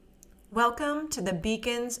Welcome to the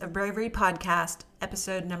Beacons of Bravery podcast,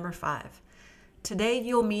 episode number 5. Today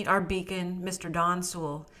you'll meet our beacon, Mr. Don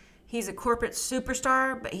Sewell. He's a corporate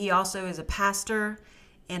superstar, but he also is a pastor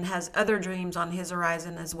and has other dreams on his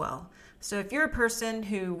horizon as well. So if you're a person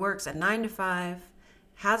who works a 9 to 5,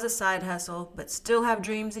 has a side hustle, but still have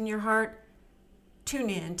dreams in your heart, tune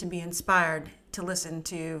in to be inspired to listen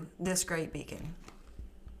to this great beacon.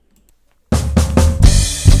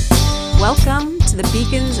 Welcome to the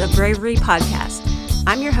Beacons of Bravery podcast.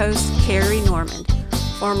 I'm your host, Carrie Normand,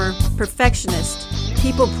 former perfectionist,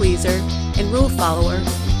 people pleaser, and rule follower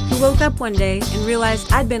who woke up one day and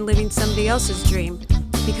realized I'd been living somebody else's dream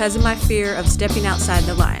because of my fear of stepping outside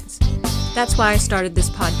the lines. That's why I started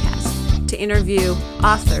this podcast, to interview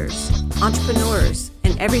authors, entrepreneurs,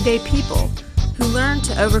 and everyday people who learn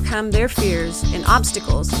to overcome their fears and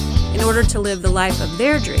obstacles in order to live the life of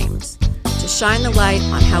their dreams, to shine the light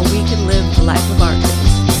on how we can live the life of our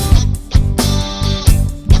dreams.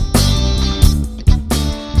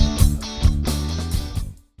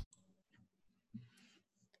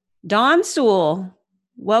 Don Sewell,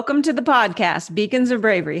 welcome to the podcast, Beacons of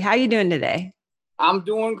Bravery. How are you doing today? I'm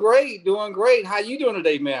doing great, How you doing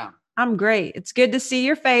today, ma'am? I'm great. It's good to see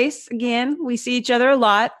your face again. We see each other a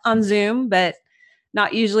lot on Zoom, but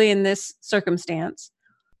not usually in this circumstance.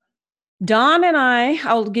 Don and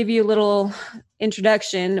I'll give you a little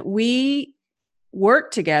introduction. We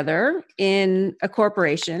work together in a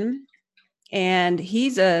corporation, and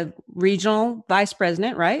he's a regional vice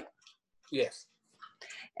president, right? Yes.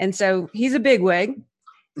 And so he's a bigwig.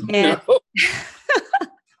 And No.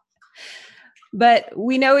 But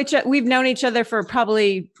we know we've known each other for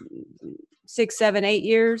probably 6, 7, 8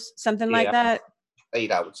 years, something like that.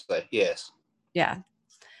 8, I would say. Yes. Yeah.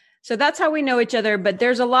 So that's how we know each other. But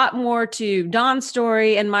there's a lot more to Don's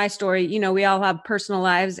story and my story. You know, we all have personal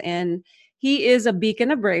lives, and he is a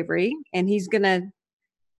beacon of bravery, and he's going to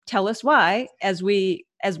tell us why as we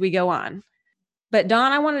go on. But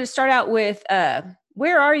Don, I wanted to start out with,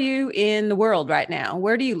 where are you in the world right now?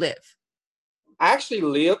 Where do you live? I actually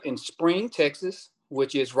live in Spring, Texas,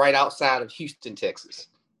 which is right outside of Houston, Texas.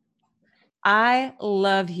 I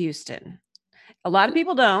love Houston. A lot of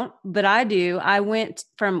people don't, but I do. I went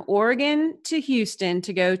from Oregon to Houston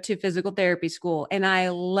to go to physical therapy school, and I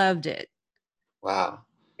loved it. Wow.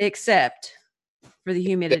 Except for the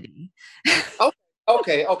humidity.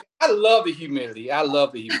 Okay. I love the humidity.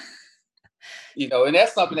 You know, and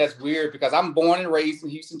that's something that's weird because I'm born and raised in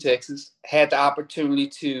Houston, Texas, had the opportunity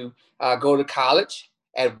to go to college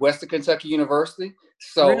at Western Kentucky University.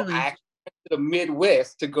 So Really? I actually went to the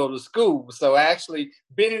Midwest to go to school. So I actually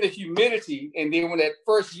been in the humidity. And then when that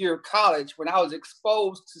first year of college, when I was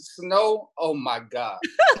exposed to snow, oh my God.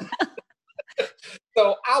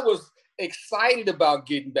 So I was excited about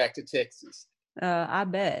getting back to Texas. I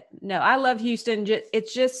bet. No, I love Houston.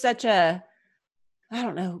 It's just such a, I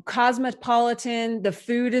don't know, cosmopolitan. The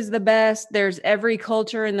food is the best. There's every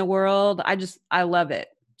culture in the world. I love it.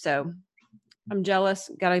 So I'm jealous.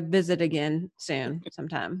 Got to visit again soon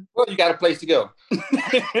sometime. Well, you got a place to go.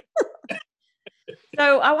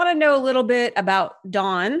 So I want to know a little bit about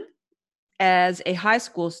Don as a high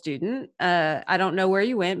school student. I don't know where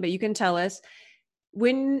you went, but you can tell us.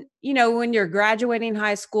 When you're graduating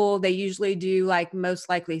high school, they usually do like most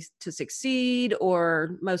likely to succeed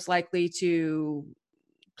or most likely to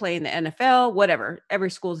play in the NFL, whatever. Every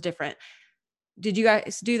school is different. Did you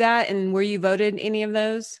guys do that? And were you voted any of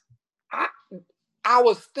those? I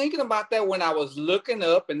was thinking about that when I was looking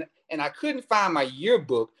up and I couldn't find my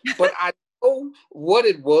yearbook, but I know what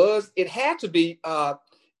it was. It had to be,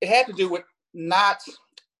 it had to do with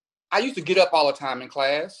I used to get up all the time in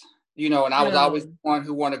class. You know, and I was always the one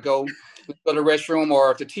who wanted to go to the restroom, or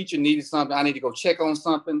if the teacher needed something, I need to go check on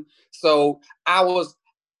something. So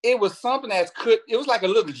it was something it was like a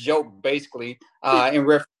little joke, basically, in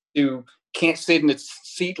reference to can't sit in the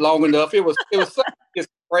seat long enough. It was something just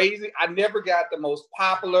crazy. I never got the most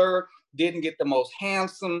popular, didn't get the most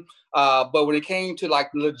handsome. But when it came to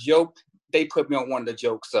like the little joke, they put me on one of the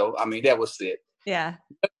jokes. So, I mean, that was it. Yeah.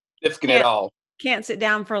 Significant at all. Can't sit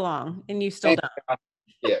down for long, and you still don't.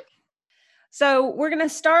 Yeah. So we're going to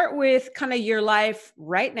start with kind of your life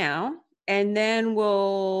right now, and then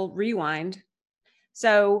we'll rewind.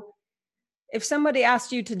 So if somebody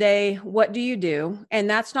asked you today, what do you do? And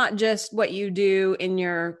that's not just what you do in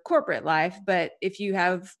your corporate life, but if you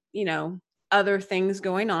have, other things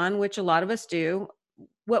going on, which a lot of us do,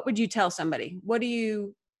 what would you tell somebody?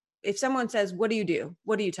 If someone says, what do you do?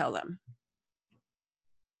 What do you tell them?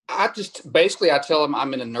 I tell them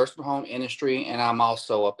I'm in the nursing home industry and I'm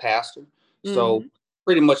also a pastor. So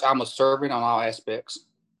pretty much I'm a servant on all aspects.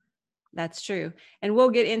 That's true. And we'll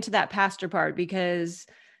get into that pastor part because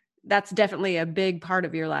that's definitely a big part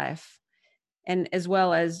of your life. And as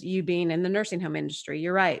well as you being in the nursing home industry.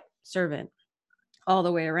 You're right. Servant all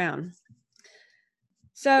the way around.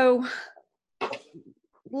 So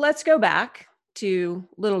let's go back to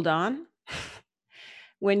little Dawn.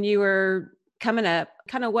 When you were coming up,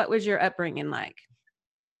 kind of what was your upbringing like?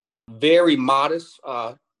 Very modest,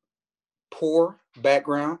 poor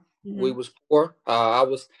background. We was poor. I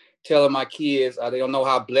was telling my kids, they don't know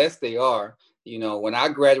how blessed they are. You know, when I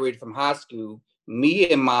graduated from high school,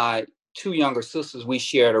 me and my two younger sisters, we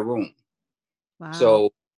shared a room. Wow.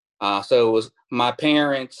 So it was my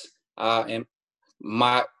parents and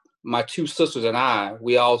my two sisters and I.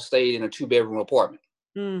 We all stayed in a 2-bedroom apartment.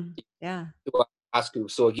 Yeah. High school.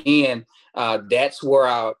 So again, that's where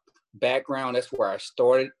our background. That's where I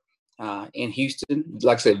started in Houston.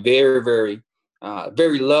 Like I said, very, very,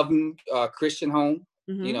 very loving Christian home.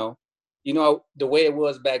 Mm-hmm. You know the way it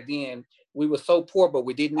was back then. We were so poor, but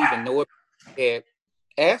we didn't even know it. And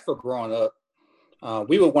as for growing up,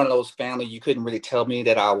 we were one of those families you couldn't really tell me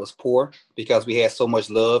that I was poor because we had so much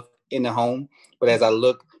love in the home. But as I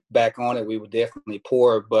look back on it, we were definitely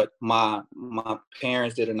poor. But my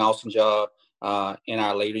parents did an awesome job in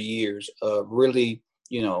our later years of really,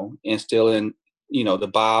 instilling,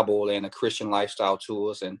 the Bible and a Christian lifestyle to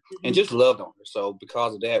us, and just loved on us. So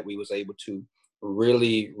because of that, we was able to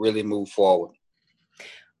really, really move forward.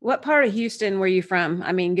 What part of Houston were you from?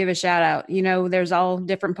 I mean, give a shout out. There's all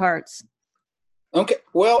different parts. Okay.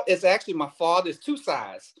 Well, it's actually my father's two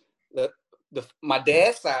sides. My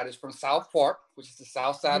dad's side is from South Park, which is the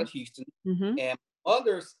south side of Houston. And my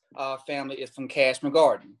mother's family is from Cashman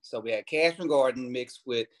Garden. So we had Cashman Garden mixed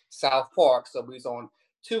with South Park. So we was on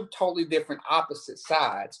two totally different opposite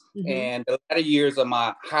sides. And the latter years of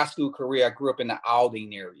my high school career, I grew up in the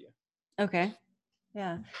Aldine area. Okay.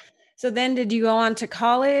 Yeah. So then did you go on to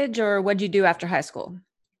college, or what did you do after high school?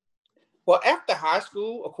 Well, after high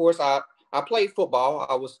school, of course, I played football.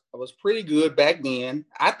 I was pretty good back then.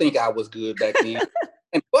 I think I was good back then.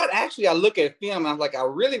 But actually, I look at film and I'm like, I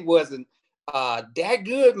really wasn't that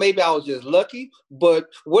good. Maybe I was just lucky. But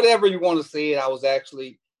whatever you want to say, I was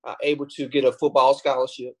actually able to get a football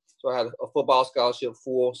scholarship. So I had a football scholarship,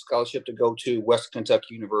 full scholarship to go to Western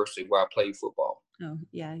Kentucky University, where I played football. Oh,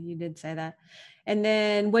 yeah, you did say that. And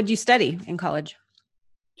then what did you study in college?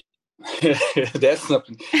 That's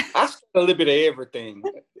something. I studied a little bit of everything.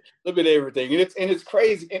 And it's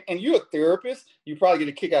crazy. And you're a therapist. You probably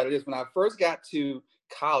get a kick out of this. When I first got to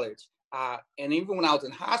college, and even when I was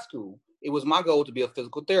in high school, it was my goal to be a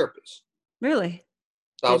physical therapist. Really?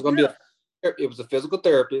 So I was going to be it was a physical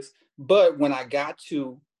therapist. But when I got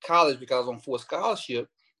to college, because I was on full scholarship,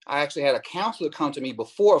 I actually had a counselor come to me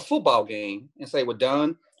before a football game and say, "Well,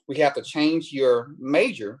 Don, we have to change your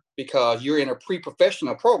major because you're in a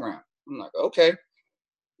pre-professional program." I'm like, okay.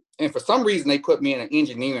 And for some reason, they put me in an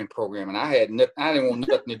engineering program, and I didn't want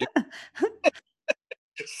nothing to do.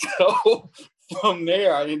 So from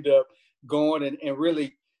there, I ended up going and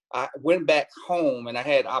really, I went back home, and I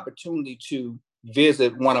had opportunity to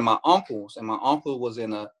visit one of my uncles, and my uncle was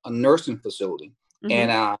in a nursing facility.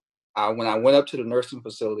 And when I went up to the nursing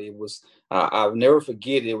facility, it was, I'll never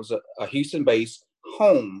forget, it was a Houston-based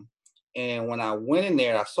home. And when I went in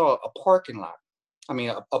there, I saw a parking lot. I mean,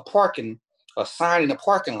 a sign in the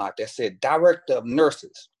parking lot that said Director of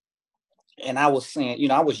Nurses. And I was saying,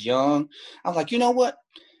 I was young. I was like, you know what?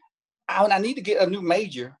 I need to get a new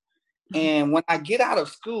major. And when I get out of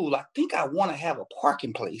school, I think I want to have a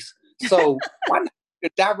parking place. So why not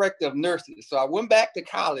the Director of Nurses? So I went back to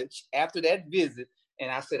college after that visit,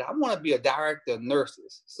 and I said, I want to be a Director of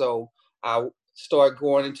Nurses. So I started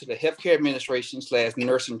going into the healthcare administration /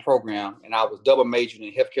 nursing program, and I was double majoring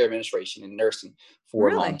in healthcare administration and nursing for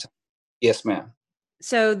a long time. Yes, ma'am.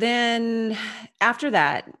 So then after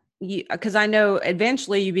that, because I know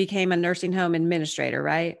eventually you became a nursing home administrator,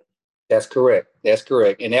 right? That's correct.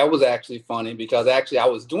 And that was actually funny because actually I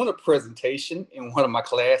was doing a presentation in one of my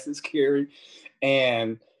classes, Carrie,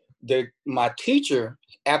 and my teacher,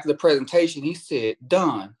 after the presentation, he said,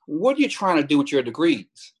 "Don, what are you trying to do with your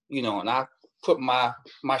degrees?" And I put my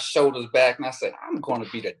shoulders back and I said, "I'm going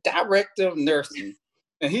to be the Director of Nursing."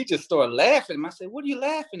 And he just started laughing. I said, "What are you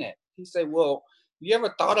laughing at?" He said, "Well, you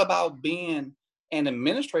ever thought about being an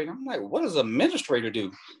administrator?" I'm like, "What does an administrator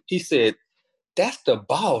do?" He said, "That's the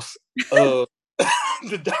boss of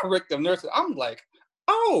the Director of Nursing." I'm like,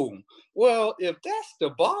 "Oh, well, if that's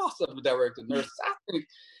the boss of the Director of Nursing, I think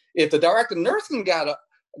if the Director of Nursing got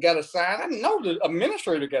a sign, I know the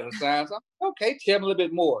administrator got a sign." So I'm, okay, tell me a little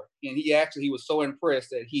bit more. And he was so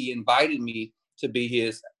impressed that he invited me to be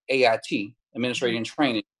his AIT, Administrator in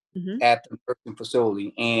Training, Mm-hmm. at the nursing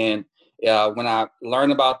facility. And when I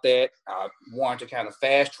learned about that, I wanted to kind of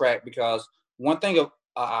fast track, because one thing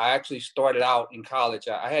I actually started out in college.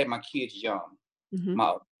 I had my kids young. Mm-hmm.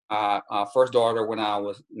 My first daughter when I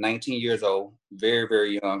was 19 years old, very,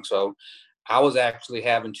 very young. So I was actually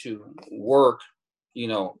having to work,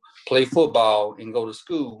 play football and go to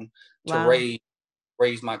school to Wow.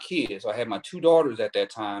 raise my kids. So I had my two daughters at that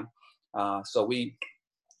time. So we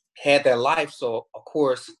had that life. So of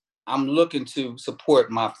course, I'm looking to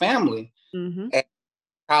support my family Mm-hmm. as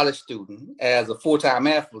a college student, as a full-time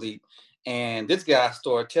athlete. And this guy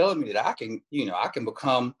started telling me that I can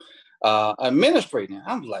become administrator.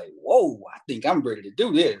 I'm like, whoa, I think I'm ready to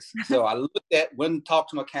do this. So I went and talked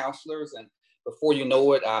to my counselors, and before you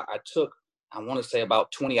know it, I took, I want to say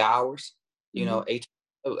about 20 hours, Mm-hmm.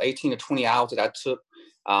 18 to 20 hours that I took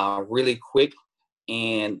really quick.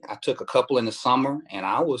 And I took a couple in the summer, and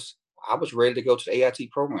I was ready to go to the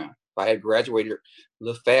AIT program. I had graduated a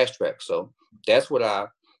little fast track. So that's what I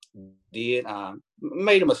did.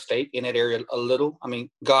 Made a mistake in that area a little. I mean,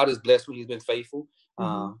 God is blessed me; He's been faithful.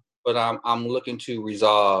 Mm-hmm. But I'm looking to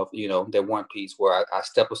resolve, that one piece where I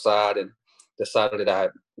step aside and decided that I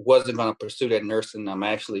wasn't going to pursue that nursing.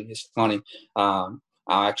 It's funny. I'm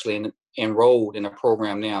actually enrolled in a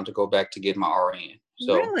program now to go back to get my RN.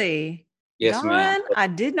 So Really? yes, ma'am. Don, I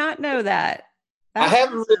did not know that. I That's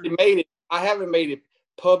haven't awesome. really made it. I haven't made it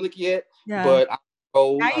public yet, Yeah. but I'm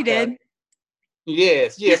enrolled. Yeah, you did.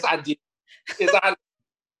 Yes, I did. Yes, I.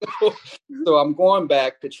 So I'm going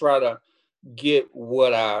back to try to get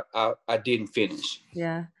what I didn't finish.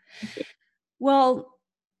 Yeah. Well,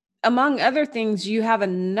 among other things, you have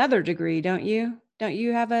another degree, don't you? Don't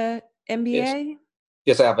you have a Yes, MBA?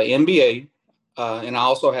 yes, I have an MBA, and I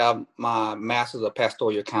also have my Master's of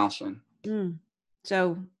Pastoral Counseling. Mm.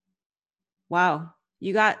 So, wow,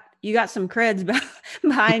 you got some creds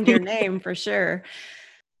behind your name for sure.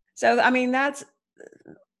 So, I mean,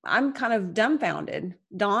 I'm kind of dumbfounded.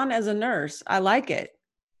 Dawn as a nurse, I like it.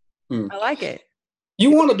 Hmm. I like it.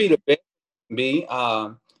 You want to be the best you can be,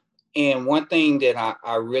 and one thing that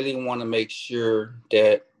I really want to make sure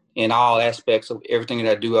that in all aspects of everything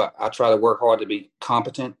that I do, I try to work hard to be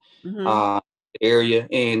competent. Mm-hmm. Uh, area,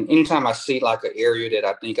 and anytime I see like an area that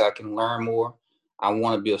I think I can learn more, I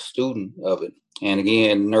want to be a student of it. And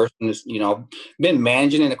again, nursing is, been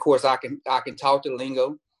managing, and of course I can talk the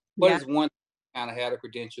lingo, but Yeah. it's one kind of have the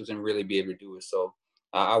credentials and really be able to do it. So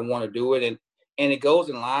I want to do it, and it goes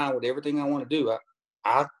in line with everything I want to do.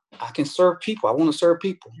 I I can serve people. I want to serve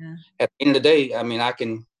people. Yeah. At the end of the day, I mean, I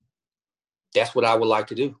can. That's what I would like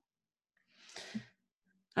to do.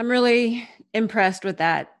 I'm really impressed with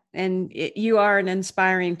that. And you are an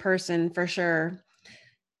inspiring person for sure.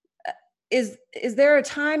 Is there a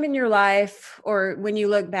time in your life, or when you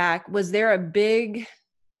look back, was there a big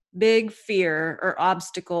fear or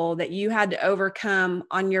obstacle that you had to overcome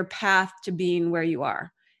on your path to being where you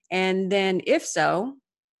are? And then if so,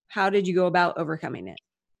 how did you go about overcoming it?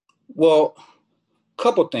 Well,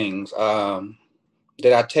 couple things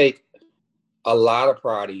that I take a lot of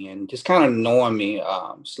pride in, just kind of knowing me.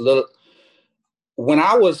 It's a little, when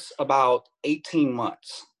I was about 18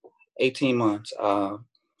 months, I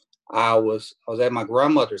was at my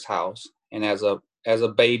grandmother's house, and as a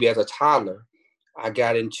baby, as a toddler, I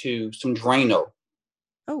got into some Drano,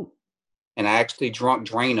 Oh, and I actually drunk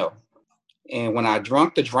Drano. And when I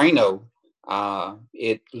drunk the Drano,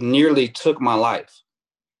 it nearly took my life.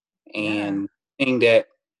 yeah. And thing that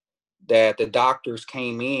the doctors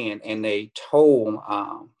came in and they told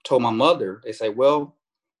my mother, they say, well,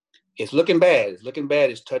 it's looking bad. It's looking bad.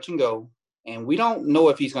 It's touch and go, and we don't know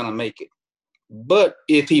if he's gonna make it. But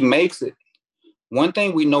if he makes it, one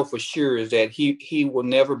thing we know for sure is that he will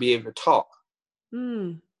never be able to talk.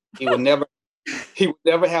 Mm. He will never he will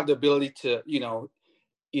never have the ability to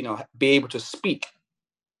be able to speak,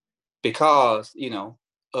 because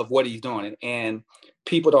of what he's doing. And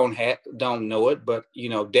people don't know it, but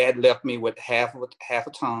Dad left me with half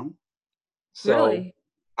a tongue. So Really?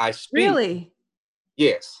 I speak, Really?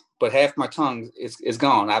 yes, but half my tongue is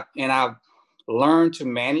gone. I've learned to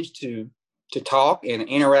manage to talk and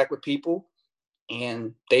interact with people,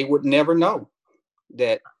 and they would never know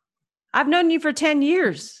that. I've known you for 10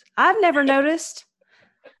 years. I've never noticed.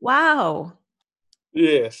 Wow.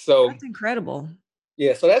 Yeah. So That's incredible.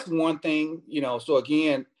 yeah, so that's one thing. So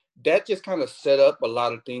again, that just kind of set up a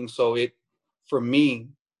lot of things. So it, for me,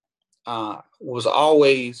 was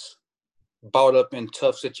always brought up in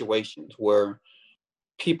tough situations where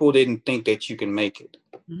people didn't think that you can make it.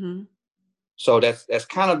 Mm-hmm. So that's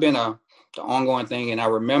kind of been the ongoing thing. And I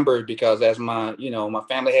remember, because as my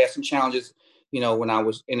family had some challenges, when I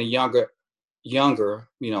was in a younger younger,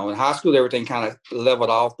 in high school, everything kind of leveled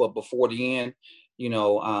off. But before the end, you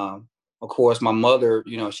know, of course, my mother,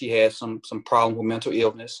 she had some problems with mental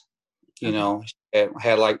illness. Okay. She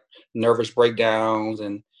had like nervous breakdowns,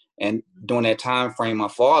 and during that time frame, my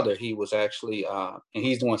father, he was actually, and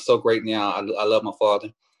he's doing so great now. I love my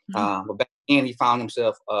father. But back then, he found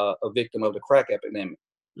himself a victim of the crack epidemic.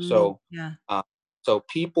 So, Yeah. so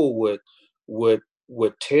people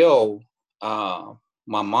would tell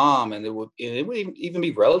my mom, and it would even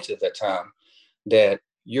be relatives at time, that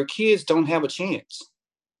your kids don't have a chance.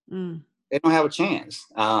 Mm. They don't have a chance.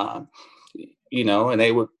 And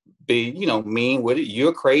they would be, mean with it.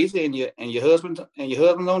 You're crazy, and your husband's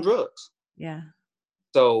on drugs. Yeah.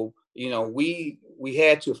 So, we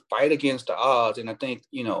had to fight against the odds, and I think,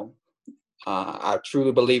 I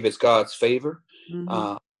truly believe it's God's favor Mm-hmm.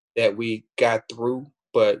 uh, that we got through.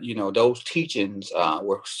 But those teachings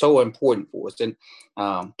were so important for us, and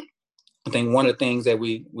I think one of the things that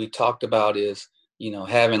we talked about is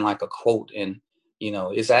having like a quote, and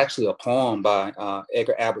it's actually a poem by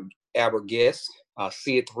Edgar Albert Guest,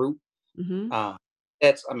 "See It Through." Mm-hmm. Uh,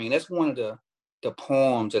 that's one of the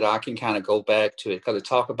poems that I can kind of go back to, because it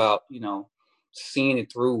talk about seeing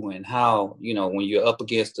it through, and how when you're up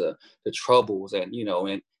against the troubles,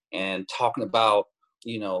 and talking about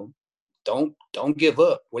you know don't give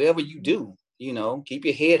up, whatever you do, keep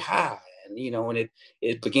your head high, and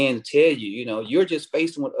it began to tell you, you're just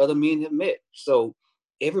facing what other men have met. So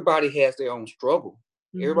everybody has their own struggle.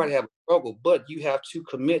 Mm-hmm. Everybody have a struggle, but you have to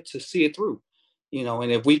commit to see it through.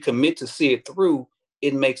 And if we commit to see it through,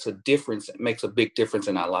 it makes a difference. It makes a big difference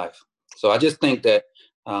in our life. So I just think that,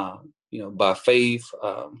 by faith,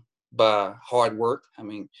 by hard work, I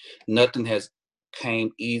mean, nothing has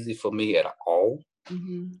came easy for me at all.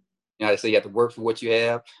 Mm-hmm. I say you have to work for what you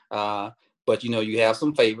have, but you have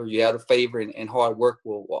some favor. You have the favor, and hard work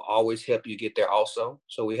will always help you get there also.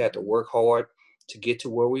 So we had to work hard to get to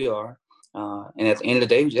where we are, and at the end of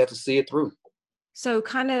the day, we just have to see it through. So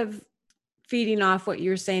kind of feeding off what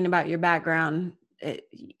you're saying about your background,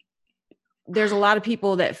 there's a lot of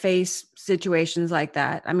people that face situations like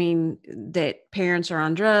that. I mean, that parents are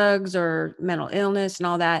on drugs or mental illness and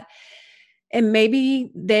all that. And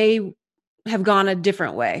maybe they have gone a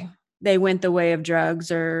different way. They went the way of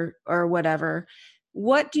drugs or whatever.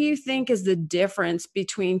 What do you think is the difference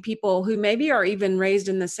between people who maybe are even raised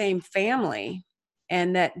in the same family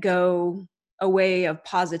and that go a way of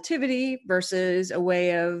positivity versus a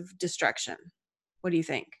way of destruction? What do you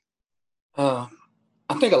think? Uh,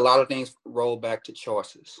 I think a lot of things roll back to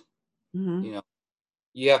choices. Mm-hmm. You know,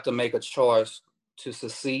 you have to make a choice to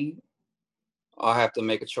succeed, or have to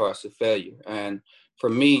make a choice to failure. And for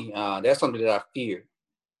me, that's something that I fear,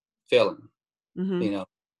 failing. Mm-hmm. You know,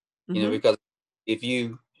 Mm-hmm. because if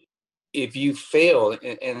you fail,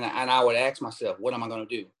 and I would ask myself, what am I going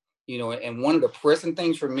to do? And one of the pressing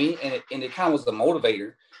things for me, and it kind of was the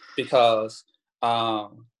motivator, because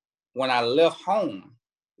when I left home,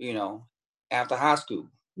 after high school,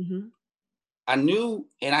 Mm-hmm. I knew,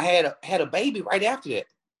 and I had a baby right after that.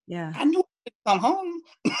 Yeah. I knew I could come home.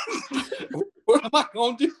 What am I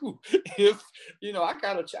gonna do if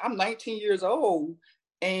I'm 19 years old,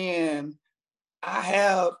 and I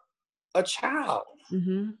have a child?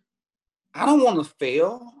 Mm-hmm. I don't want to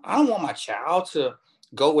fail. I don't want my child to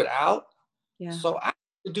go without. Yeah. So I had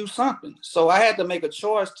to do something. So I had to make a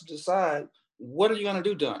choice to decide, what are you gonna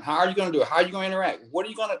do, Dunn? How are you gonna do it? How are you gonna interact?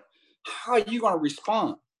 How are you gonna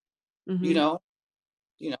respond? You Mm-hmm. know,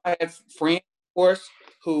 I had friends, of course,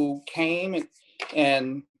 who came,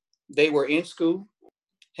 and they were in school.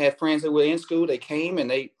 Had friends that were in school. They came,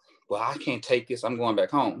 and well, I can't take this. I'm going back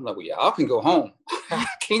home. I'm like, well, y'all can go home. I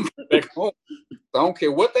can go back home. I don't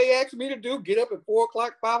care what they ask me to do. Get up at 4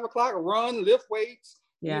 o'clock, 5 o'clock, run, lift weights.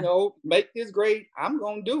 Yeah. Make this grade. I'm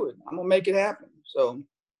gonna do it. I'm gonna make it happen. So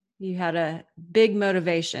You had a big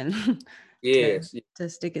motivation to yes, to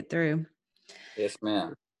stick it through. yes,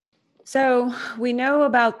 ma'am. So we know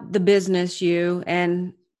about the business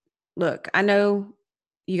and look, I know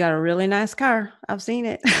you got a really nice car. I've seen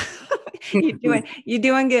it. You're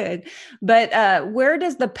doing good. But where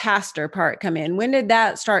does the pastor part come in? When did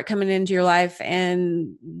that start coming into your life,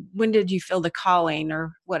 and when did you feel the calling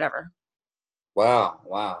or whatever?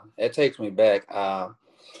 Wow. That takes me back. I'm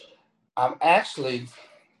actually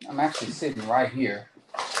sitting right here.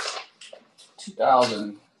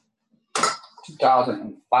 2000,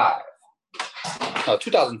 2005. No,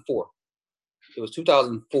 2004. It was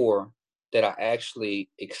 2004 that I actually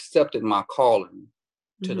accepted my calling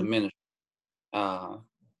to the Mm-hmm. ministry. Uh,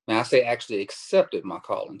 and I say actually accepted my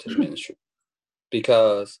calling to the ministry,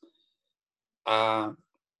 because I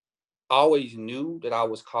always knew that I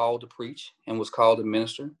was called to preach and was called to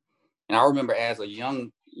minister. And I remember as a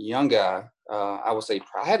young guy, I would say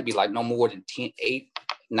I had to be like no more than 10, 8,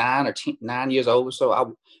 9 or 10, 9 years old or so. I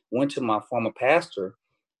went to my former pastor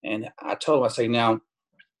and I told him, I say, now,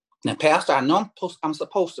 Pastor, I know I'm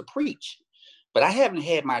supposed to preach, but I haven't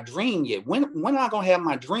had my dream yet. When am I going to have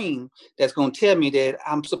my dream that's going to tell me that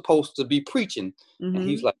I'm supposed to be preaching? Mm-hmm. And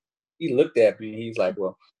he's like, he looked at me and he's like,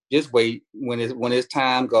 well, just wait. When it's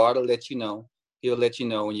time, God will let you know. He'll let you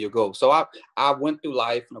know and you'll go. So I went through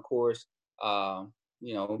life, and of course,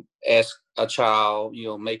 as a child,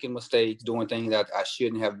 making mistakes, doing things that I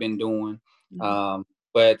shouldn't have been doing. Mm-hmm.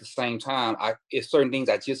 But at the same time, it's certain things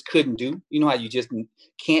I just couldn't do. You know how you just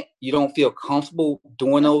can't, you don't feel comfortable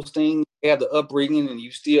doing those things. You have the upbringing and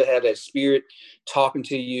you still have that spirit talking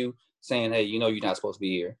to you saying, hey, you're not supposed to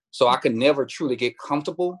be here. So I could never truly get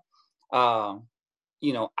comfortable,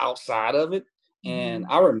 outside of it. And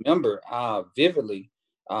I remember vividly,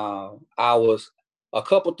 I was a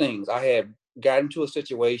couple things. I had got into a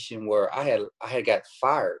situation where I had got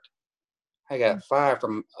fired. I got fired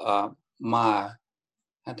from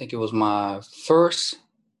I think it was my first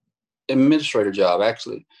administrator job,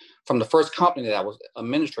 actually, from the first company that I was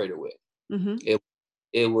administrator with. Mm-hmm.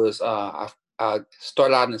 It was I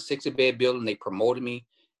started out in a 60-bed building. They promoted me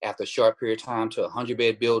after a short period of time to a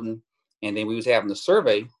 100-bed building, and then we was having a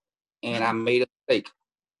survey, and I made a mistake.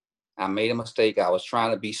 I was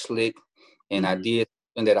trying to be slick, and I did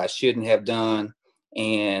something that I shouldn't have done,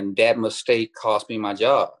 and that mistake cost me my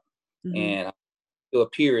job. Mm-hmm. And a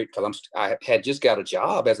period because I had just got a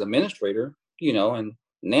job as administrator, and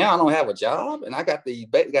now I don't have a job, and I got this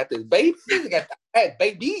baby. I had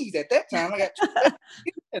babies at that time. I got 2 babies,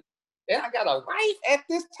 and I got a wife at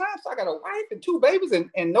this time. So I got a wife and 2 babies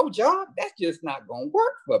and no job. That's just not gonna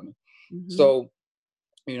work for me. Mm-hmm. So,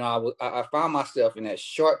 I found myself in that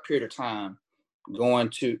short period of time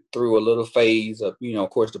going through a little phase of, of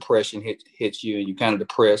course, depression hits you, and you kind of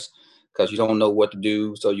depressed because you don't know what to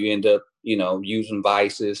do. So you end up, using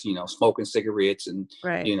vices, smoking cigarettes and,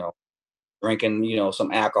 drinking,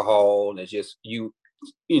 some alcohol, and it's just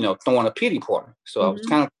throwing a pity party. So I was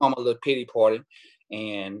kind of throwing a little pity party,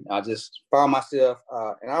 and I just found myself,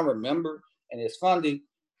 and I remember, and it's funny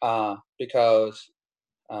because,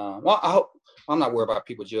 I'm not worried about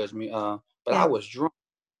people judging me, but I was drunk,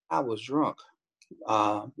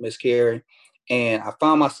 Miss Carrie, and I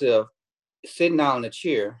found myself sitting down in a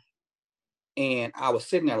chair. And I was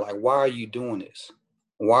sitting there like, why are you doing this?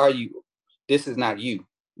 This is not you.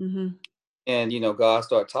 Mm-hmm. And, God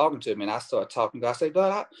started talking to me, and I started talking. God said,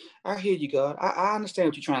 God, I hear you, God. I understand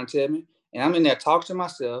what you're trying to tell me. And I'm in there talking to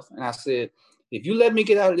myself. And I said, if you let me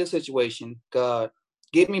get out of this situation, God,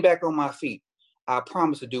 get me back on my feet. I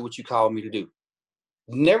promise to do what you called me to do.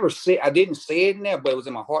 I didn't say it in there, but it was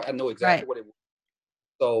in my heart. I know exactly what it was.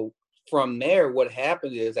 So from there, what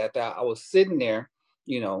happened is that I was sitting there,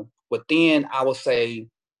 within, I would say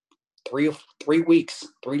 3 to 4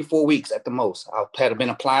 weeks at the most. I had been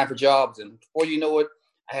applying for jobs, and before you know it,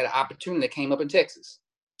 I had an opportunity that came up in Texas.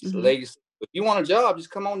 Mm-hmm. The lady said, if you want a job, just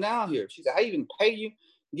come on down here. She said, I even pay you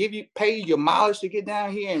your mileage to get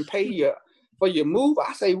down here and pay you for your move.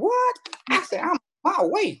 I say, what? I said, I'm my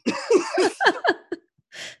way.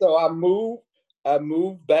 So I moved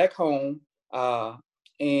back home,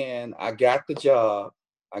 and I got the job.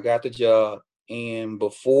 And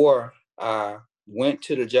before I went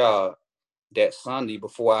to the job that Sunday,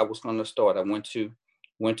 before I was going to start, I went to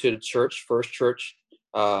the church, first church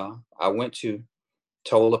I went to,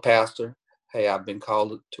 told the pastor, hey, I've been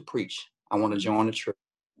called to preach. I want to join the church.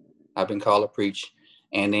 I've been called to preach.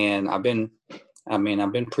 And then I've been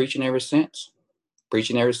preaching ever since.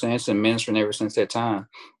 And ministering ever since that time.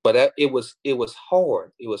 But it was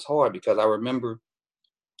hard. It was hard because I remember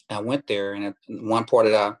I went there, and one part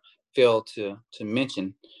that I failed to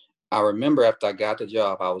mention, I remember after I got the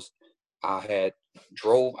job, I was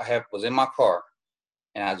in my car,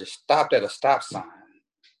 and I just stopped at a stop sign,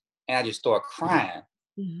 and I just started crying.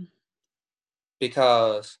 Mm-hmm.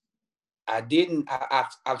 Because I've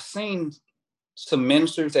seen some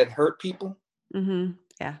ministers that hurt people. Mm-hmm.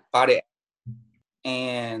 Yeah.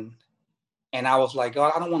 And I was like,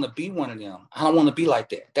 God, I don't want to be one of them. I don't want to be like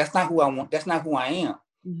that. That's not who I want. That's not who I am.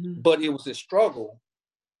 Mm-hmm. But it was a struggle.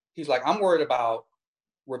 He's like, I'm worried about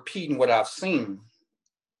repeating what I've seen.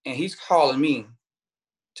 And he's calling me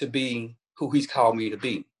to be who he's called me to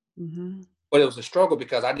be. Mm-hmm. But it was a struggle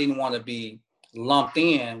because I didn't want to be lumped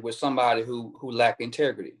in with somebody who lacked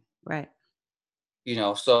integrity. Right.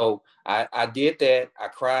 So I did that. I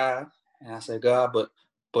cried, and I said, God, but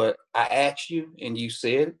I asked you, and you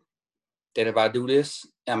said, that if I do this,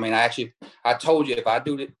 I mean, I told you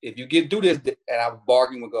if you do this, and I was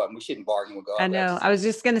bargaining with God. We shouldn't bargain with God. I know. I was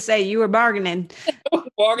just going to say you were bargaining.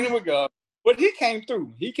 Bargaining with God. But he came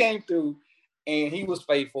through. He came through, and he was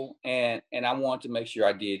faithful. And I wanted to make sure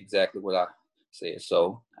I did exactly what I said.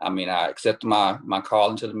 So, I mean, I accepted my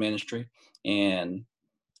call into the ministry. And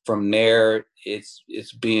from there, it's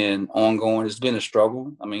been ongoing. It's been a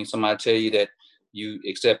struggle. I mean, somebody tell you that you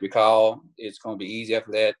accept your call, it's going to be easy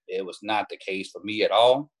after that. It was not the case for me at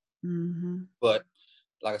all. Mm-hmm. But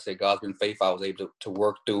like I said, God's been faithful. I was able to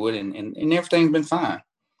work through it, and everything's been fine.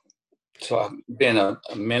 So I've been a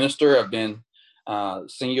minister. I've been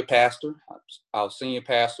senior pastor. I was senior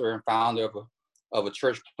pastor and founder of a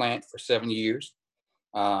church plant for 7 years.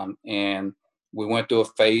 And we went through a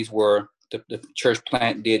phase where the church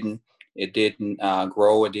plant didn't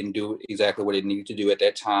grow. It didn't do exactly what it needed to do at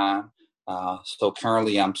that time. So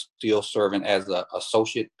currently I'm still serving as an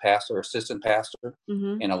associate pastor, assistant pastor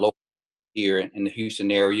in a local here in the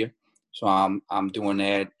Houston area. So I'm doing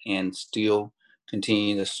that and still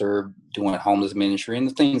continue to serve doing homeless ministry and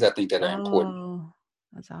the things I think that are important. Oh,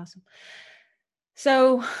 that's awesome.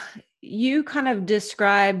 So you kind of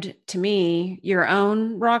described to me your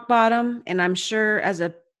own rock bottom, and I'm sure as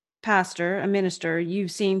a pastor, a minister,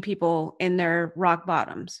 you've seen people in their rock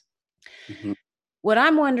bottoms. Mm-hmm. What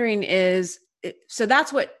I'm wondering is, so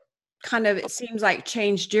that's what kind of, it seems like,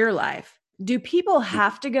 changed your life. Do people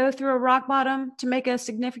have to go through a rock bottom to make a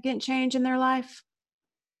significant change in their life?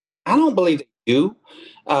 I don't believe they do,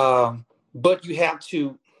 but you have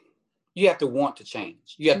to want to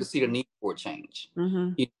change. You have to see the need for a change.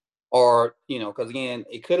 Mm-hmm. Because again,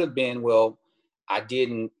 it could have been, well, I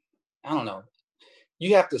don't know.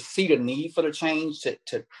 You have to see the need for the change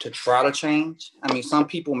to try to change. I mean, some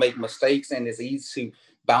people make mistakes and it's easy to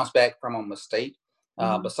bounce back from a mistake.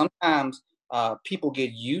 Mm-hmm. But sometimes people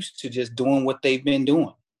get used to just doing what they've been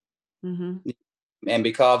doing. Mm-hmm. And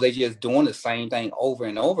because they just doing the same thing over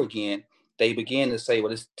and over again, they begin to say,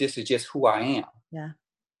 well, this is just who I am. Yeah.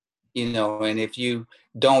 And if you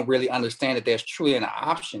don't really understand that there's truly an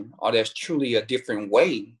option or there's truly a different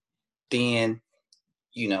way, then,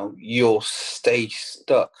 you'll stay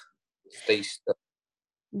stuck.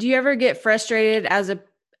 Do you ever get frustrated as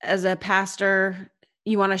a pastor?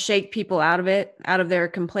 You want to shake people out of their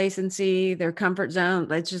complacency, their comfort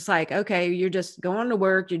zone. It's just like, okay, you're just going to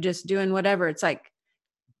work. You're just doing whatever. It's like,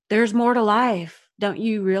 there's more to life. Don't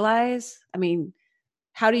you realize? I mean,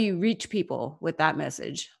 how do you reach people with that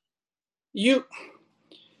message? You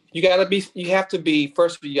have to be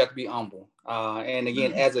humble. And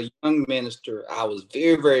again, as a young minister, I was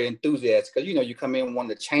very, very enthusiastic because, you come in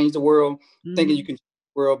wanting to change the world, thinking you can change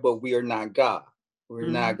the world, but we are not God. We're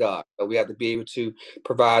not God. So we have to be able to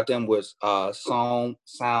provide them with sound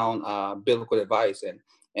biblical advice.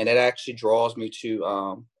 And that actually draws me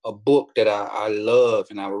to a book that I love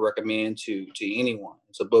and I would recommend to anyone.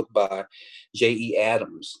 It's a book by J.E.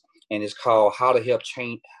 Adams, and it's called How to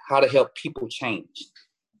Help People Change.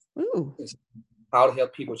 Ooh. It's how to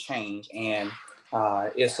help people change. And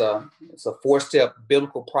it's a 4-step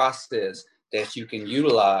biblical process that you can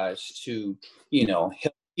utilize to,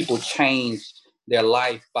 help people change their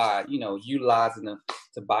life by, utilizing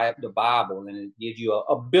the Bible, and it gives you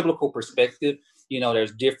a biblical perspective.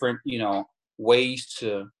 There's different, ways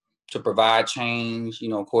to provide change.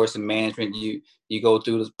 Of course, in management, you go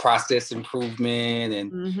through the process improvement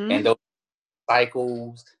and those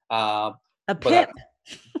cycles. A PIP.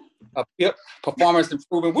 A PIP, performance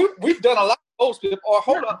improvement. We've done a lot of those PIP. Or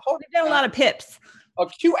hold up. We've done a lot of PIPs. A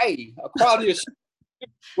QA, a quality assurance.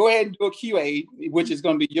 Go ahead and do a QA, which is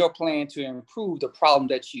going to be your plan to improve the problem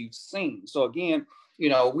that you've seen. So again,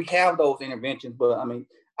 we have those interventions, but I mean,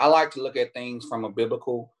 I like to look at things from a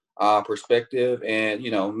biblical perspective. And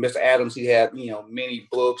Mr. Adams, he had many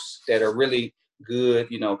books that are really good.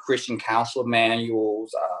 Christian counsel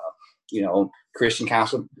manuals. Christian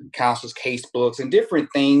counselors case books and different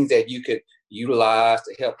things that you could utilize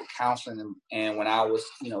to help with counseling. And when I was,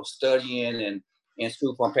 studying and in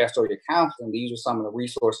school for pastoral counseling, these are some of the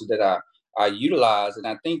resources that I utilize. And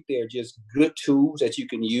I think they're just good tools that you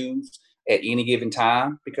can use at any given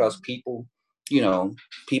time because people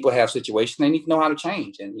have situations they need to know how to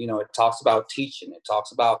change. And, it talks about teaching, it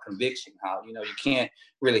talks about conviction, how, you can't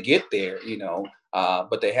really get there,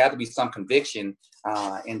 but there had to be some conviction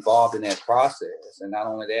involved in that process. And not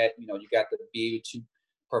only that, you got to be able to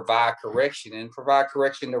provide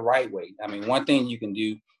correction the right way. I mean, one thing you can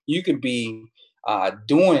do, you can be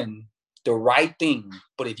doing the right thing,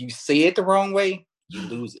 but if you say it the wrong way, you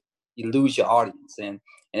lose it. You lose your audience. And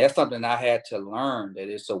that's something I had to learn, that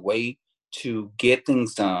it's a way to get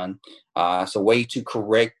things done. It's a way to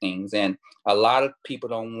correct things. And a lot of people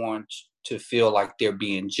don't want to feel like they're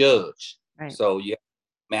being judged. Right. So you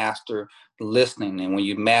master listening. And when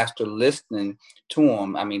you master listening to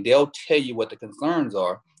them, I mean, they'll tell you what the concerns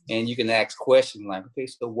are. And you can ask questions like, okay,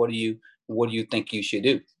 so what do you think you should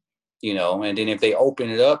do? And then if they open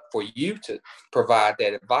it up for you to provide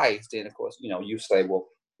that advice, then of course, you say, well,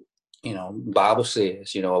 Bible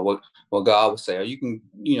says, what God would say, or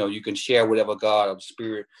you can share whatever God or the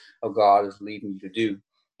Spirit of God is leading you to do.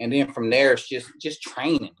 And then from there, it's just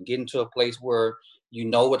training, getting to a place where you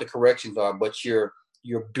know what the corrections are, but you're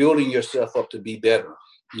building yourself up to be better.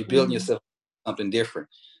 You're building yourself something different.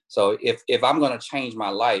 So if I'm going to change my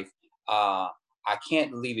life, I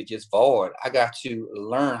can't leave it just void. I got to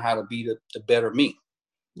learn how to be the better me.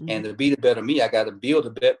 And to be the better me, I got to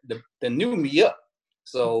build the new me up.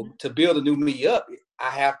 So to build a new me up, I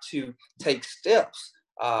have to take steps,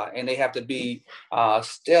 and they have to be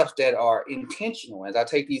steps that are intentional. As I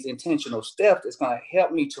take these intentional steps, it's going to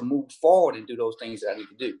help me to move forward and do those things that I need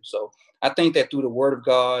to do. So I think that through the Word of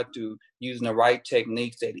God, through using the right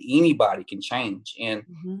techniques, that anybody can change. And,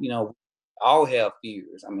 all have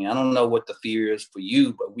fears. I mean, I don't know what the fear is for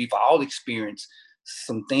you, but we've all experienced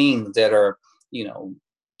some things that are,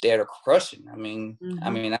 that are crushing. I mean,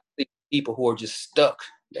 I think people who are just stuck.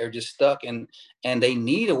 They're just stuck, and they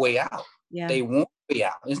need a way out. Yeah. They want a way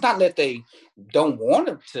out. It's not that they don't want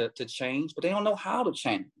to change, but they don't know how to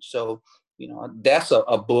change. So, that's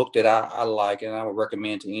a book that I like, and I would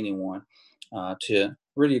recommend to anyone to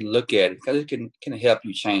really look at it, because it can help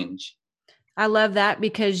you change. I love that,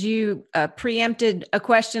 because you preempted a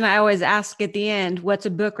question I always ask at the end: what's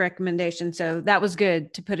a book recommendation? So that was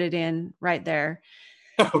good to put it in right there.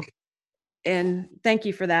 Okay. And thank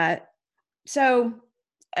you for that. So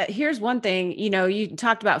here's one thing, you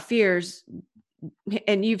talked about fears,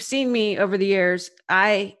 and you've seen me over the years.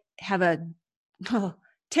 I have a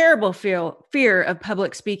terrible fear of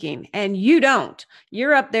public speaking, and you don't.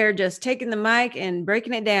 You're up there just taking the mic and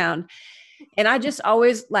breaking it down. And I just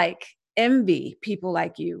always envy people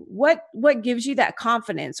like you. What gives you that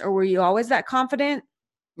confidence, or were you always that confident?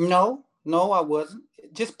 No, I wasn't.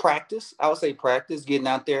 Just practice. I would say practice, getting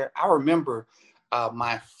out there. I remember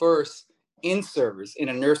my first in-service in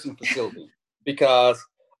a nursing facility, because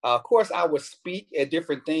of course I would speak at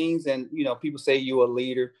different things, and people say you're a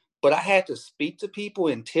leader, but I had to speak to people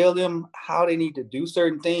and tell them how they need to do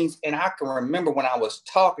certain things. And I can remember when I was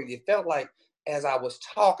talking, it felt like as I was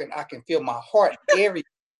talking, I can feel my heart, every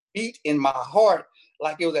beat in my heart,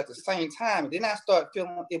 like it was at the same time. And then I started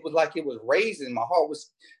feeling it was like it was raising. My heart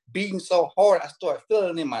was beating so hard, I started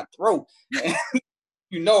feeling it in my throat. And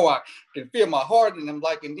I can feel my heart, and and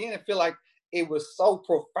then it feel like it was so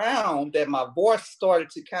profound that my voice started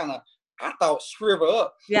to kind of, I thought, shrivel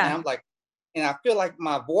up. Yeah. And I'm like, and I feel like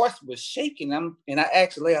my voice was shaking. And I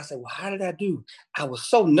asked her later, I said, well, how did I do? I was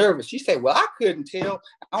so nervous. She said, well, I couldn't tell.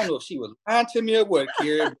 I don't know if she was lying to me or what,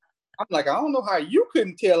 Carrie. I'm like, I don't know how you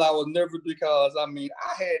couldn't tell I was nervous, because I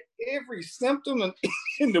had every symptom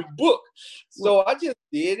in the book. So I just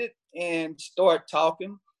did it and started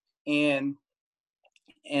talking, and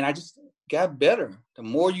I just got better. The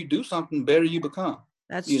more you do something, the better you become.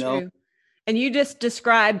 That's true. And you just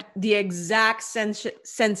described the exact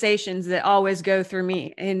sensations that always go through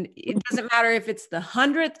me. And it doesn't matter if it's the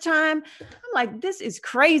 100th time. I'm like, this is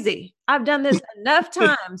crazy. I've done this enough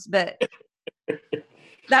times, but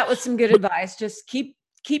that was some good advice. Just keep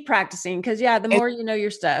practicing, because the more you know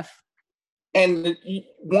your stuff. And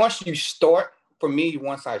once you start, for me,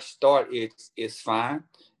 once I start, it's fine.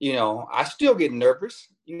 I still get nervous.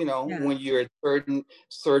 When you're at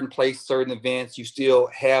certain place, certain events, you still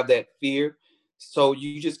have that fear. So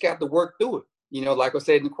you just got to work through it. Like I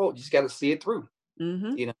said in the quote, you just got to see it through.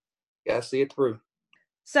 Got to see it through.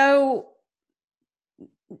 So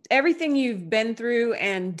everything you've been through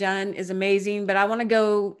and done is amazing, but I want to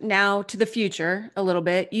go now to the future a little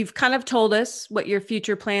bit. You've kind of told us what your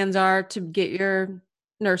future plans are to get your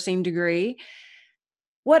nursing degree.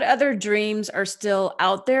 What other dreams are still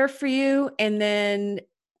out there for you? And then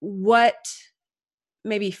what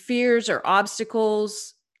maybe fears or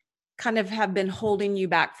obstacles kind of have been holding you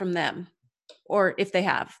back from them, or if they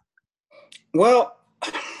have? Well,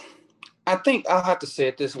 I think I'll have to say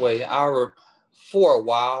it this way. For a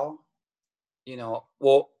while,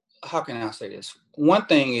 well, how can I say this? One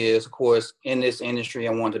thing is, of course, in this industry,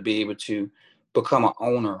 I want to be able to become an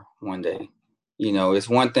owner one day. It's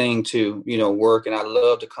one thing to, work, and I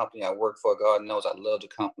love the company I work for. God knows I love the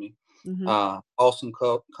company. Awesome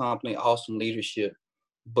company, awesome leadership.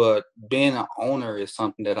 But being an owner is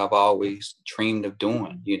something that I've always dreamed of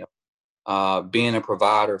doing, being a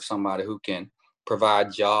provider of somebody who can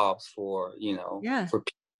provide jobs for, Yeah. for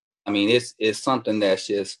people. I mean, it's something that's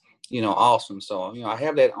just, awesome. So, I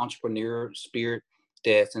have that entrepreneur spirit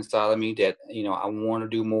that's inside of me that, I want to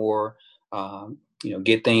do more,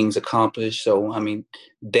 get things accomplished. So, I mean,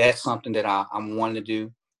 that's something that I'm wanting to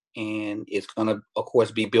do. And it's going to, of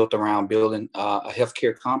course, be built around building a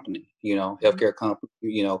healthcare company, healthcare company,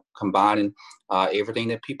 combining everything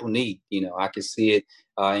that people need. I can see it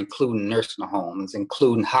including nursing homes,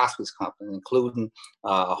 including hospice companies, including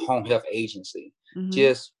a home health agency,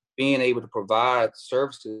 just being able to provide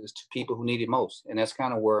services to people who need it most. And that's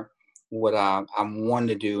kind of what I'm wanting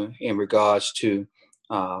to do in regards to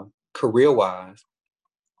career wise.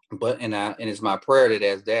 And it's my prayer that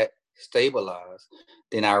as that stabilize,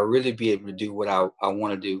 then I'll really be able to do what I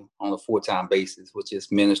want to do on a full-time basis, which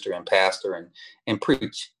is minister and pastor and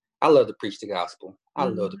preach. I love to preach the gospel. I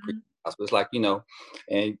love to preach the gospel. It's like,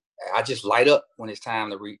 and I just light up when it's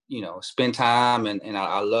time to spend time. And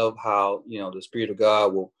I love how, the Spirit of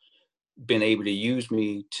God will been able to use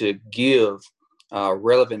me to give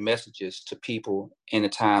relevant messages to people in a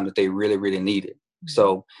time that they really, really need it.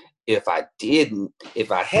 So if I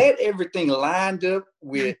had everything lined up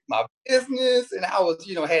with my business and I was,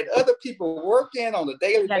 had other people working on a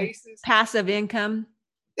daily basis. Passive income.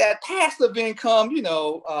 That passive income, if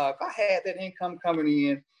I had that income coming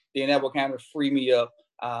in, then that would kind of free me up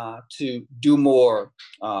to do more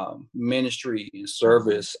ministry and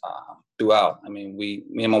service throughout. I mean, me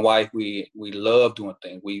and my wife, we love doing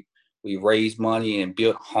things. We raised money and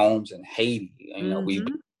built homes in Haiti. We've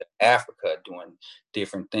been to Africa doing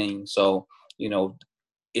different things. So,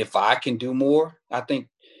 if I can do more, I think,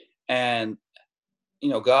 and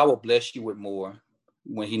God will bless you with more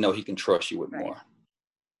when He know He can trust you with more.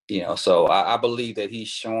 So I believe that He's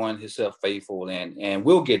showing Himself faithful, and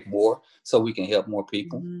we'll get more so we can help more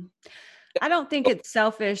people. I don't think it's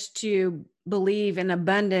selfish to believe in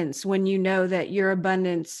abundance when you know that your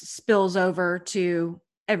abundance spills over to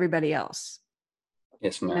everybody else.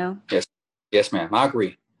 Yes, ma'am. Yes, ma'am. I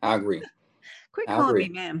agree. Quit calling me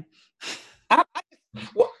ma'am. I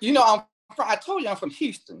told you I'm from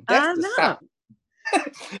Houston. That's the South.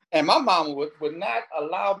 And my mama would not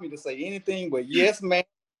allow me to say anything but yes, ma'am.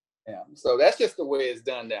 So that's just the way it's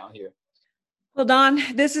done down here. Well, Don,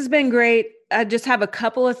 this has been great. I just have a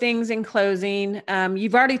couple of things in closing.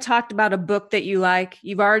 You've already talked about a book that you like.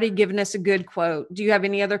 You've already given us a good quote. Do you have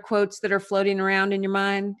any other quotes that are floating around in your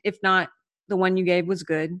mind? If not, the one you gave was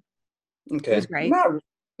good. Okay. It was great.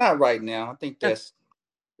 Not right now. I think that's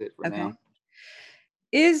it for now.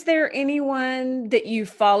 Is there anyone that you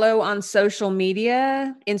follow on social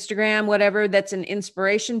media, Instagram, whatever, that's an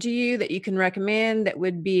inspiration to you that you can recommend that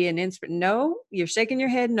would be an inspiration? No? You're shaking your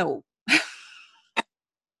head? No.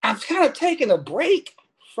 I've kind of taken a break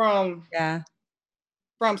from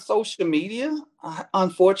social media.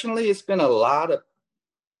 Unfortunately, it's been a lot of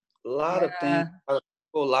things, a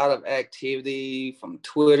lot of activity from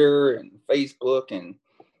Twitter and Facebook, and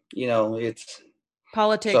it's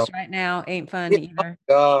politics right now ain't fun either.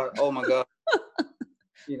 Oh my God.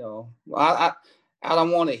 I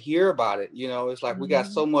don't want to hear about it. It's like we got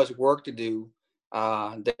so much work to do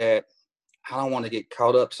that I don't want to get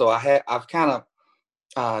caught up. So I've kind of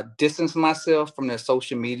distanced myself from the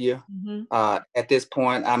social media at this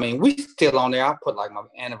point. I mean, we still on there. I put like my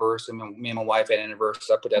anniversary, me and my wife had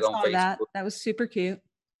anniversary. I put that on Facebook. That was super cute.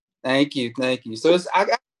 Thank you. So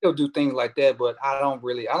I still do things like that, but I don't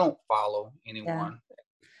follow anyone.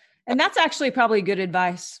 And that's actually probably good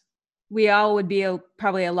advice. We all would be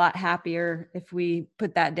probably a lot happier if we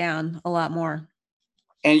put that down a lot more.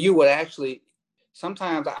 And you would actually,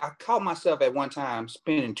 sometimes I caught myself at one time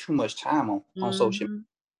spending too much time on social media.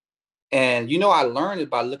 And I learned it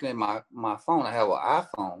by looking at my phone. I have an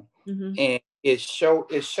iPhone, and it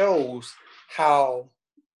shows how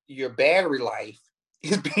your battery life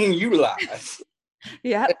is being utilized.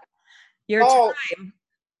 Yeah, your time.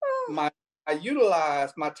 My time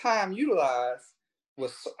utilized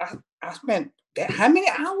was I spent how many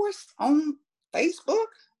hours on Facebook?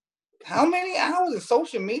 How many hours in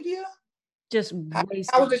social media? Just wasted.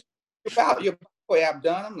 I was just about your app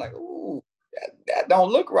done. I'm like, ooh, that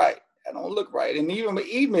don't look right. That don't look right. And even my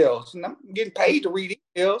emails, and I'm getting paid to read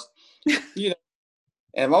emails,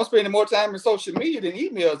 And if I'm spending more time in social media than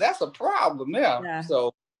emails, that's a problem now. Yeah.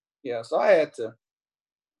 So I had to.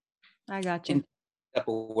 I got you. Step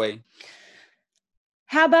away.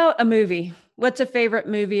 How about a movie? What's a favorite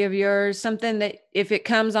movie of yours? Something that if it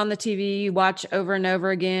comes on the TV, you watch over and over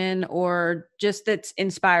again, or just that's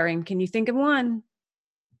inspiring. Can you think of one?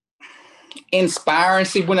 inspiring.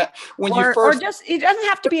 See, when you or first, just, it doesn't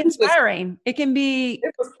have to be inspiring. It can be,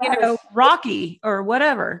 it was Rocky or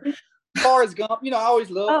whatever. Forrest Gump. I always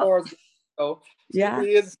love Oh, Forrest Gump. yeah.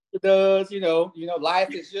 Simply is it does.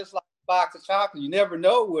 Life is just like a box of chocolate. You never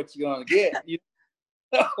know what you're gonna get.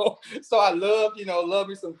 So I love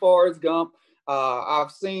me some Forrest Gump.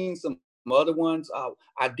 I've seen some other ones.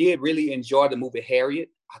 I did really enjoy the movie Harriet.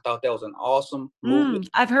 I thought that was an awesome movie.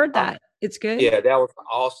 I've heard that. It's good. Yeah, that was an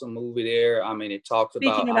awesome movie there. I mean, it talks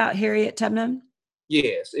Speaking about Harriet Tubman.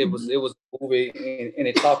 yes, it was a movie, and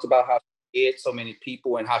it talks about how she did so many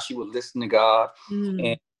people and how she would listen to God.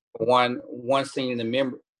 And one scene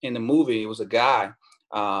in the movie, it was a guy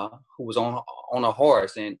who was on a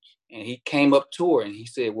horse, and he came up to her and he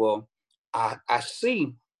said, "Well, I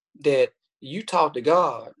see that you talk to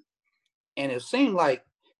God, and it seemed like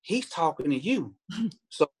He's talking to you.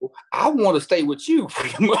 So I want to stay with you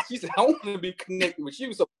pretty much." He said, "I want to be connected with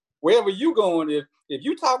you. So wherever you going, if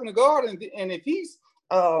you talking to God and if He's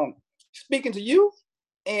speaking to you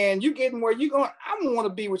and you getting where you going, I want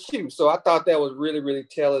to be with you." So I thought that was really, really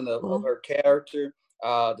telling of her character,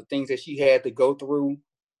 the things that she had to go through,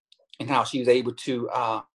 and how she was able to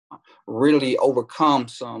really overcome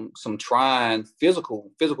some trying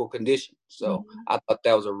physical conditions. So I thought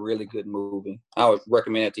that was a really good movie. I would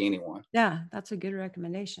recommend it to anyone. Yeah, that's a good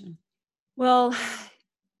recommendation. Well,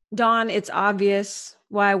 Dawn, it's obvious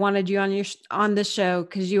why I wanted you on this show,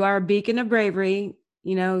 because you are a beacon of bravery.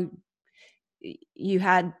 You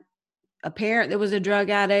had a parent that was a drug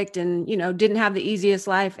addict and, didn't have the easiest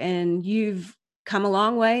life, and you've come a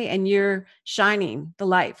long way and you're shining the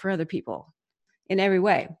light for other people in every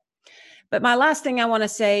way. But my last thing I want to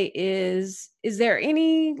say is there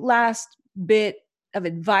any last bit of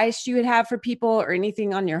advice you would have for people, or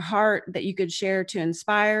anything on your heart that you could share to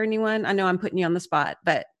inspire anyone? I know I'm putting you on the spot,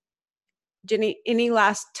 but Jenny, any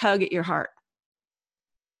last tug at your heart?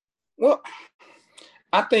 Well,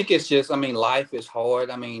 I think it's just, life is hard.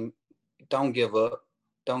 Don't give up.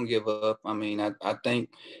 Don't give up. I think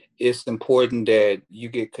it's important that you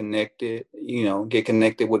get connected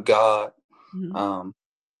with God.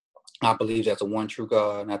 I believe that's a one true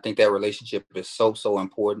God. And I think that relationship is so, so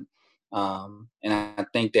important. And I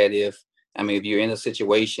think that if you're in a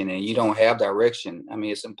situation and you don't have direction,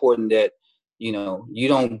 it's important that, you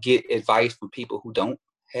don't get advice from people who don't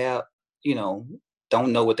have,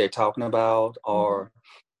 don't know what they're talking about. Or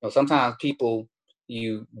sometimes people,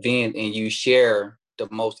 you vent and you share the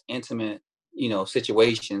most intimate,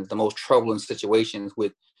 situations, the most troubling situations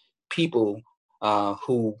with people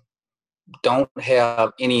who don't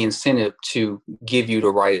have any incentive to give you the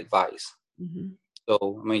right advice.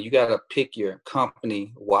 So, you got to pick your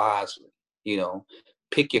company wisely,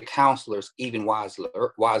 pick your counselors even wiser,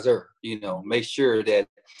 make sure that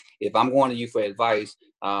if I'm going to you for advice,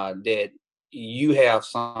 that you have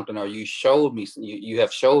something, or you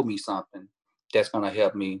have showed me something that's going to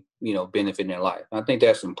help me, benefit in life. I think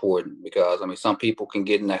that's important because, some people can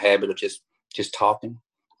get in the habit of just talking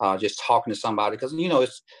to somebody, because,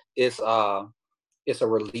 it's a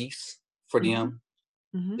release for them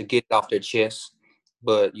to get it off their chest.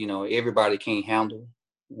 But everybody can't handle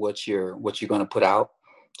what you're going to put out.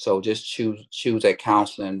 So just choose that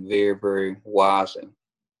counseling very, very wisely.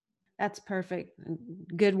 That's perfect.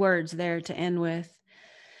 Good words there to end with.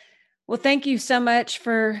 Well, thank you so much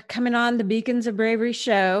for coming on the Beacons of Bravery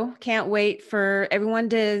show. Can't wait for everyone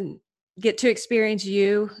to get to experience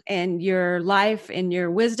you and your life and your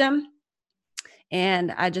wisdom.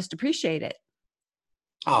 And I just appreciate it.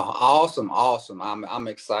 Oh, awesome! I'm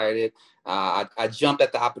excited. I jumped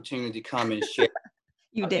at the opportunity to come and share.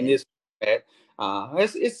 You did. In this,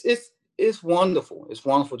 it's wonderful. It's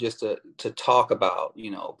wonderful just to talk about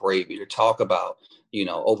bravery, to talk about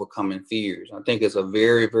overcoming fears. I think it's a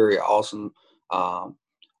very, very awesome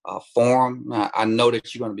forum. I know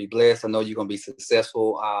that you're going to be blessed. I know you're going to be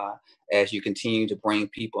successful as you continue to bring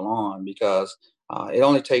people on, because it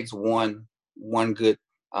only takes one good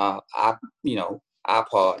iPod.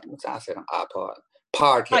 I said an iPod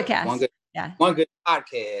podcast. One good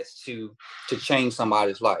podcast to change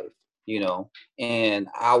somebody's life. And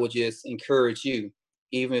I would just encourage you,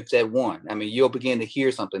 even if that one, you'll begin to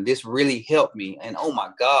hear something. This really helped me, and oh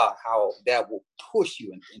my God, how that will push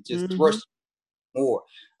you and just thrust more.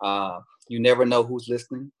 You never know who's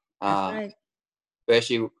listening. That's right.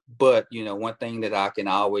 Especially, but one thing that I can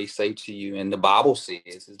always say to you, and the Bible says,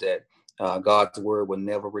 is that God's word will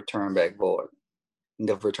never return back void.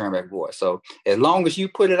 Never return back void. So as long as you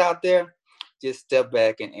put it out there, just step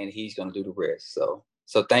back and He's going to do the rest. So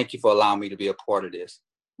thank you for allowing me to be a part of this.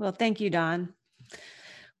 Well, thank you, Don.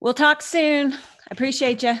 We'll talk soon. I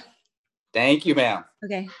appreciate you. Thank you, ma'am.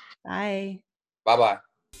 Okay. Bye. Bye-bye.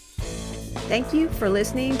 Thank you for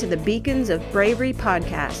listening to the Beacons of Bravery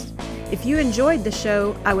podcast. If you enjoyed the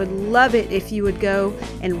show, I would love it if you would go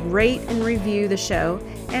and rate and review the show,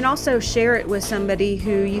 and also share it with somebody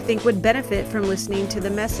who you think would benefit from listening to the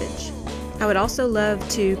message. I would also love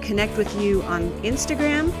to connect with you on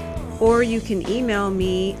Instagram, or you can email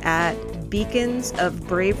me at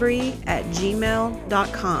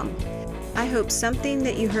beaconsofbravery@gmail.com. I hope something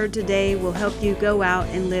that you heard today will help you go out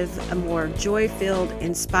and live a more joy-filled,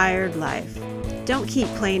 inspired life. Don't keep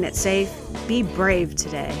playing it safe. Be brave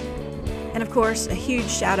today. And of course, a huge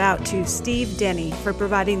shout out to Steve Denny for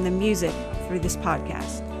providing the music for this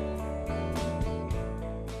podcast.